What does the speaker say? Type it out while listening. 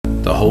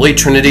The Holy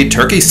Trinity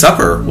Turkey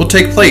Supper will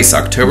take place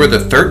October the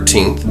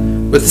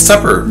 13th, with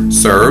supper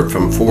served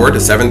from 4 to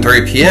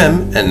 7:30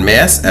 p.m. and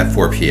Mass at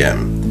 4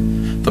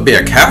 p.m. There'll be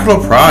a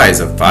capital prize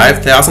of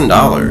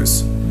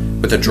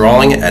 $5,000, with a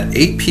drawing at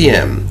 8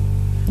 p.m.,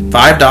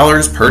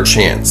 $5 per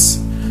chance.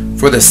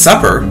 For the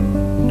supper,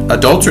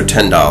 adults are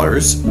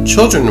 $10,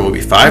 children will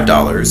be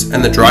 $5,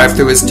 and the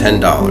drive-thru is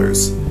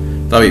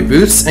 $10. There'll be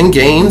booths and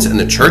games in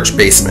the church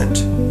basement.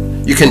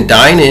 You can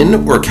dine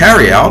in or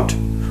carry out,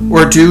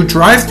 or do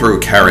drive-thru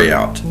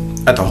carry-out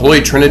at the Holy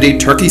Trinity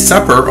Turkey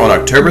Supper on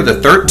October the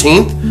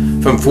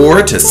 13th from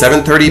 4 to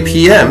 7:30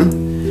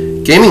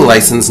 p.m. Gaming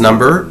license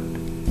number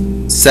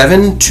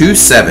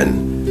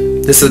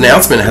 727. This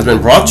announcement has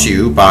been brought to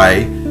you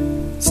by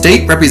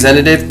State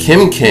Representative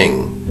Kim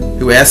King,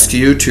 who asked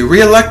you to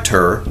re-elect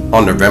her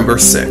on November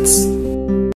 6th.